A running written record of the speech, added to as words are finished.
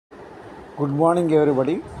Good morning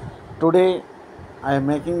everybody. Today I am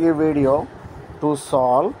making a video to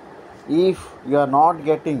solve if you are not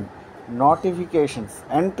getting notifications,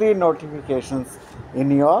 entry notifications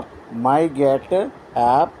in your MyGate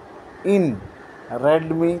app in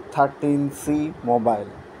Redmi 13C mobile.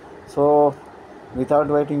 So without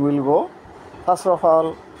waiting we'll go. First of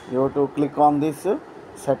all you have to click on this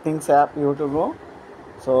settings app, you have to go.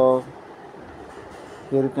 So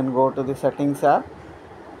here you can go to the settings app.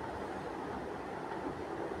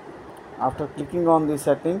 After clicking on the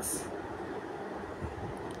settings,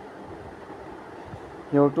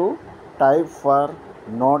 you have to type for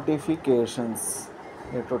notifications.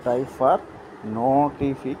 You have to type for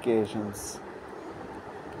notifications.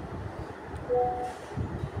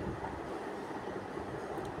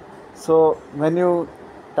 So when you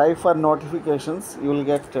type for notifications, you will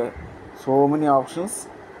get so many options,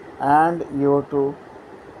 and you have to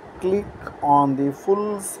click on the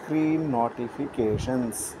full screen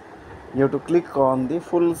notifications. You have to click on the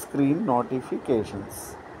full screen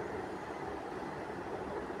notifications.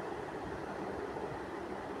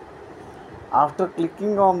 After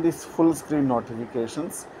clicking on this full screen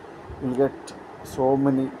notifications, you will get so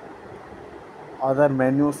many other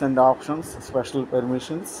menus and options, special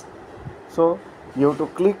permissions. So you have to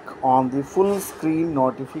click on the full screen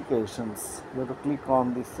notifications. You have to click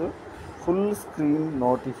on this full screen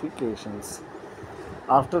notifications.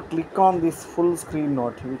 After click on this full screen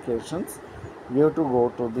notifications, you have to go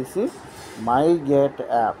to this MyGate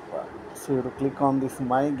app. So you have to click on this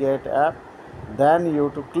MyGate app. Then you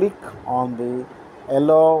have to click on the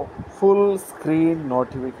allow full screen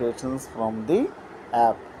notifications from the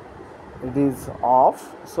app. It is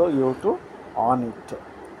off, so you have to on it.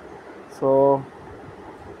 So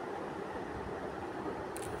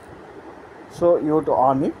you have to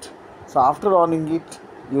on it. So after owning it,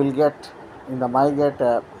 you will get in the MyGate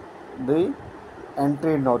app the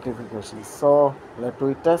entry notifications. So let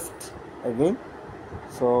we test again.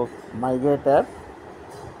 So MyGate app.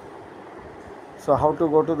 So how to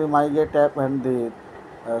go to the MyGate app and the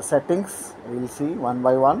settings, we will see one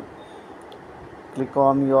by one. Click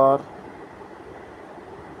on your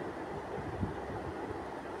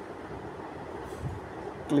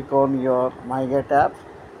MyGate app.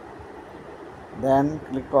 Then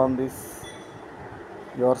click on this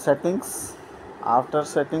your settings. After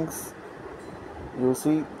settings, you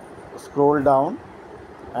see scroll down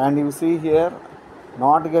and you see here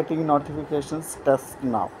not getting notifications, test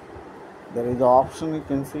now. There is the option, you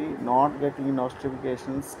can see not getting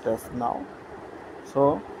notifications, test now.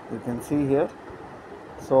 So you can see here.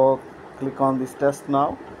 So click on this test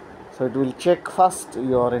now. So it will check first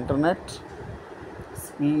your internet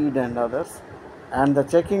speed and others, and the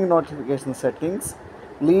checking notification settings.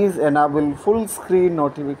 Please enable full screen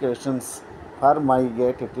notifications for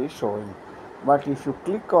MyGate, it is showing. But if you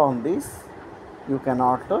click on this, you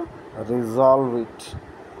cannot resolve it.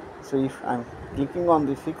 So if I am clicking on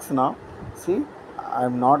the fix now, see I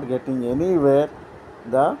am not getting anywhere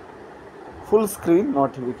the full screen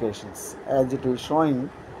notifications, as it is showing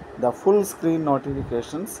the full screen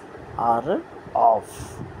notifications are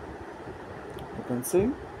off. You can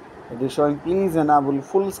see it is showing please enable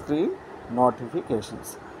full screen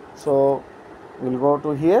notifications. So we'll go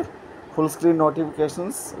to here full screen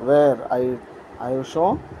notifications, where I have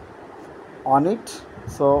shown on it.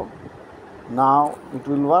 So now it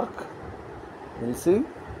will work. We'll see.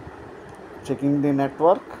 Checking the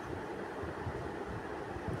network,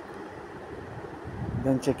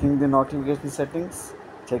 then checking the notification settings,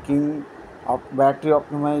 checking battery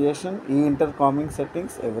optimization, e-intercoming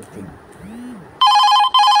settings, everything,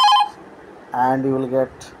 and you will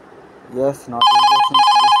get yes, notifications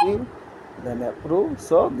received, then approve.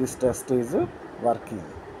 So this test is working.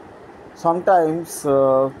 Sometimes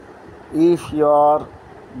if your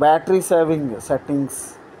battery saving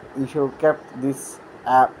settings, if you kept this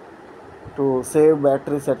app to save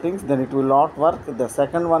battery settings, then it will not work. The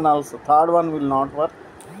second one also, third one will not work.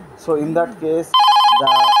 So in that case, the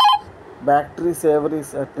battery save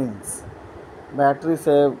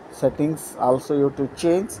settings also you have to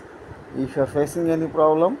change. If you are facing any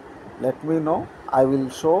problem, let me know, I will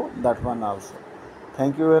show that one also.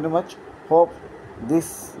 Thank you very much. Hope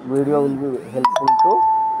this video will be helpful to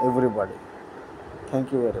everybody.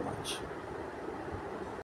 Thank you very much.